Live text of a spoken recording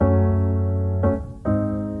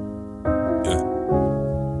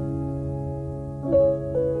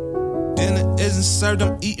wasn't served,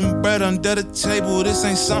 I'm eating bread under the table. This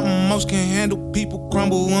ain't something most can handle. People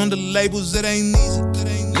crumble under labels, it ain't easy.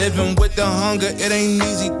 Living with the hunger, it ain't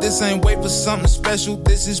easy. This ain't wait for something special.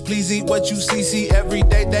 This is please eat what you see every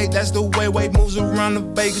day. That's the way weight moves around the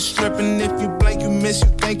Vegas Strip. And if you blink, you miss. You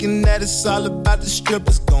thinking that it's all about the strip.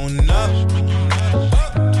 It's going up,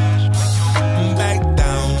 back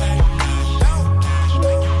down.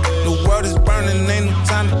 The world is burning, ain't no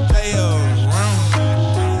time to play around.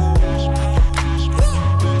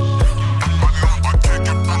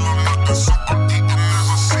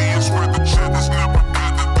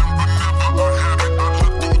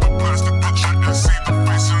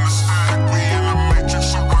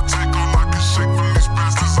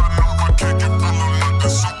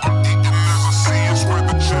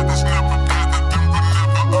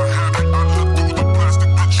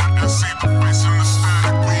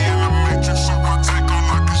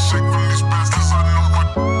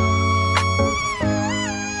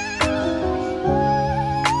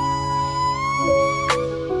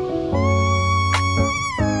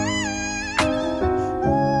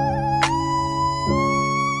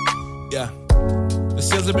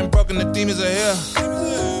 Have been broken, the demons are here.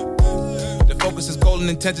 The focus is golden,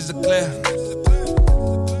 intentions are clear.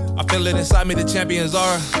 I feel it inside me, the champions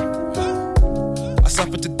are. I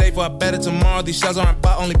suffer today for a better tomorrow. These shells aren't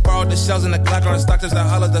bought, only borrowed. The shells in the Glock aren't stocked, there's the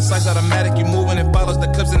hollows. The sights automatic, you moving, it follows. The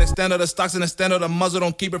clips and extendo, the stocks and extendo. The muzzle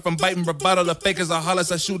don't keep it from biting, rebuttal. The fakers are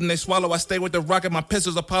hollers, I shoot and they swallow. I stay with the rocket, my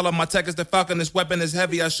pistols Apollo. My tech is the Falcon, this weapon is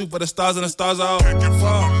heavy. I shoot for the stars and the stars are all.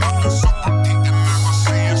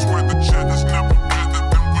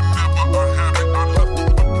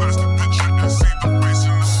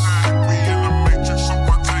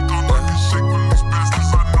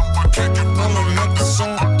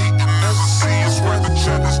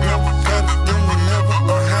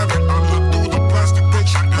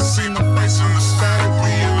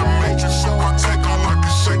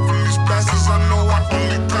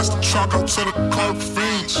 To the coke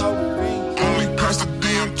fiends, only pass the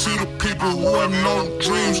DM to the people who have no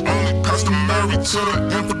dreams. Only pass the Mary to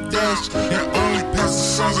the infidels, and only pass the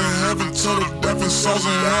sons in heaven to the deaf and souls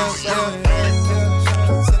in hell. Yeah.